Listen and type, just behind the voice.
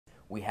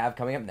we have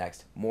coming up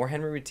next more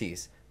Henri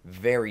Matisse.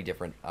 Very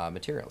different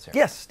materials here.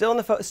 Yes, still in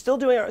the still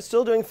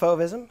doing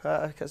fauvism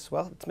because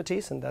well, it's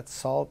Matisse and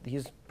that's all.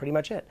 He's pretty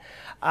much it.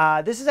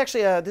 This is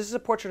actually a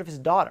portrait of his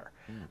daughter,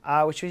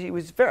 which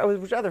was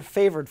rather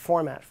favored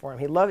format for him.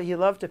 He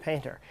loved to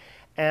paint her,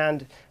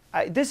 and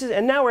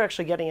and now we're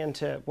actually getting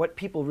into what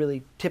people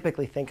really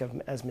typically think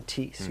of as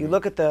Matisse. You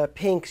look at the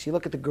pinks, you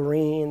look at the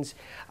greens,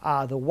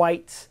 the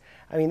whites.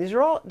 I mean,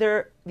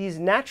 they're these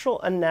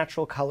natural,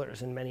 unnatural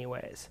colors in many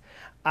ways.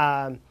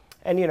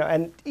 And you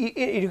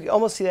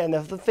almost see that in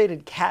the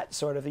faded cat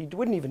sort of. You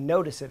wouldn't even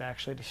notice it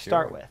actually to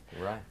start with.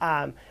 Right.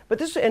 But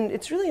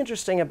it's really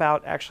interesting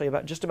about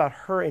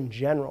her in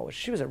general.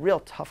 She was a real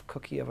tough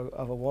cookie of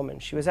a woman.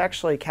 She was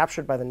actually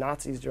captured by the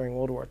Nazis during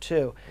World War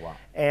II,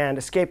 and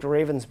escaped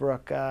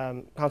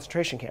Ravensbrück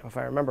concentration camp, if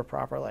I remember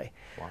properly.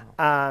 Wow.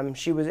 And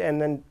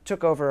then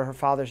took over her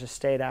father's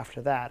estate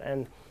after that.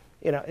 And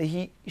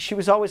she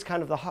was always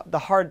kind of the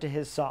hard to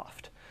his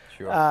soft.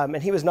 Sure.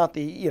 And he was not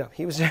he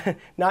was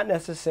not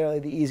necessarily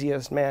the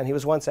easiest man. He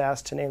was once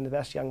asked to name the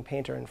best young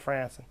painter in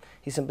France, and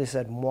he simply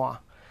said, moi.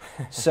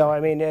 So, I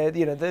mean,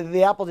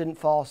 the apple didn't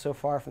fall so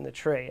far from the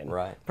tree. And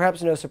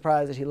perhaps no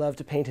surprise that he loved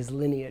to paint his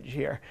lineage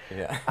here.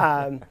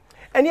 Yeah.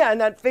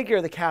 And that figure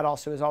of the cat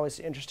also is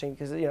always interesting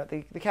because,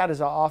 the cat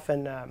is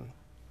often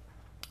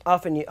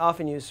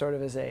used sort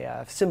of as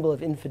a symbol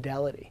of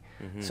infidelity.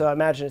 So I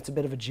imagine it's a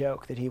bit of a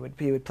joke that he would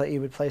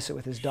place it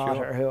with his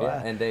daughter, who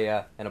and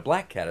a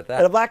black cat at that.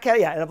 And a black cat,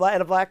 yeah, and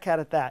a black cat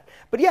at that.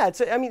 But yeah,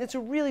 it's a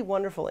really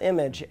wonderful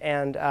image,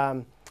 and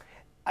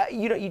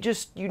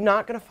you're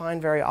not going to find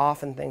very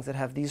often things that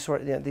have these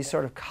sort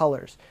of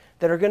colors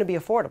that are going to be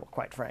affordable.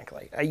 Quite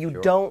frankly, you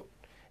don't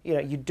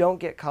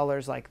get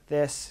colors like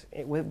this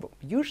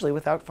usually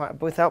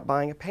without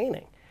buying a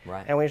painting.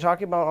 Right. And when you're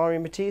talking about Henri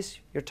Matisse,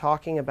 you're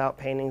talking about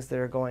paintings that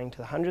are going to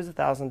the hundreds of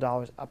thousands of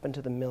dollars up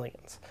into the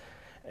millions.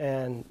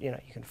 And you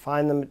can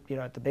find them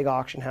at the big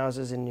auction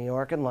houses in New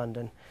York and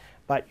London,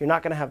 but you're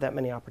not going to have that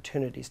many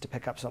opportunities to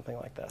pick up something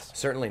like this.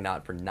 Certainly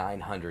not for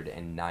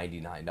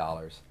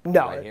 $999.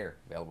 No. Right here,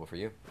 available for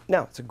you.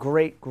 No, it's a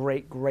great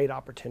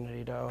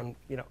opportunity to own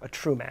a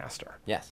true master. Yes.